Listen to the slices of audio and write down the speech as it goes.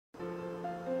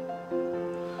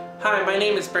Hi, my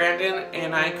name is Brandon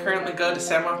and I currently go to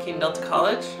San Joaquin Delta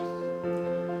College.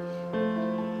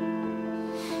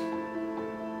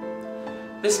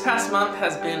 This past month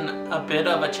has been a bit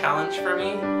of a challenge for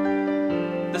me.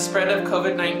 The spread of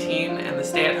COVID-19 and the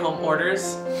stay-at-home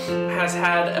orders has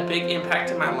had a big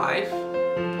impact in my life.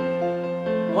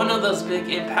 One of those big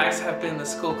impacts have been the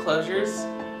school closures.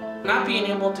 Not being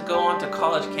able to go onto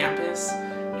college campus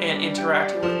and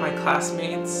interacting with my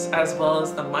classmates, as well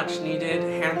as the much needed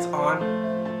hands-on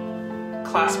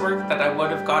classwork that I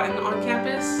would have gotten on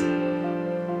campus.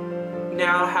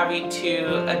 Now having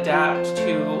to adapt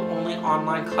to only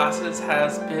online classes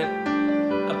has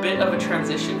been a bit of a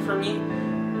transition for me,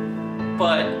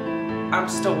 but I'm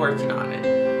still working on it.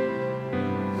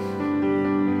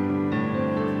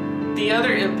 The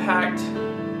other impact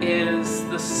is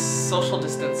the social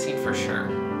distancing for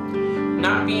sure.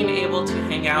 Not being able to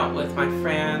hang out with my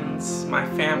friends, my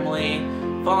family,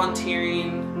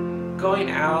 volunteering, going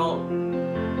out,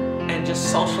 and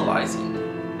just socializing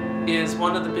is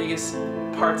one of the biggest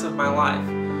parts of my life.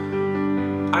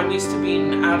 I'm used to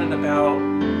being out and about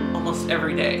almost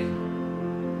every day.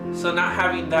 So not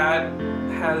having that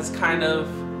has kind of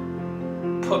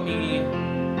put me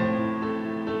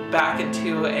back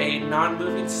into a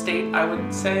non-moving state, I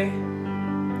would say.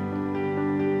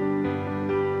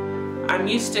 I'm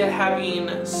used to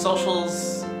having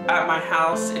socials at my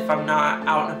house if I'm not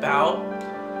out and about.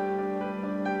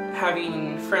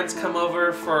 Having friends come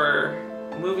over for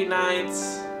movie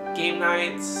nights, game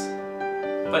nights,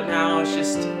 but now it's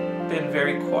just been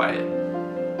very quiet.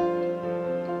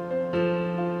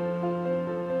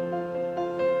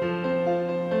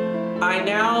 I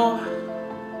now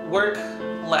work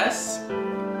less,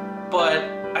 but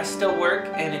I still work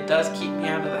and it does keep me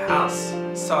out of the house,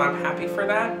 so I'm happy for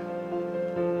that.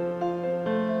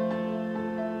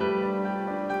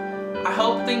 I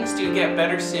hope things do get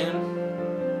better soon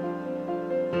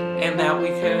and that we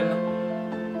can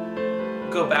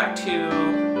go back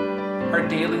to our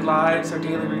daily lives, our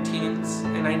daily routines,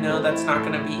 and I know that's not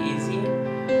going to be easy,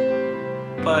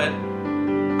 but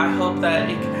I hope that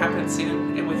it can happen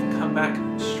soon and we can come back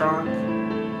strong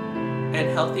and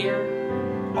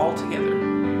healthier all together.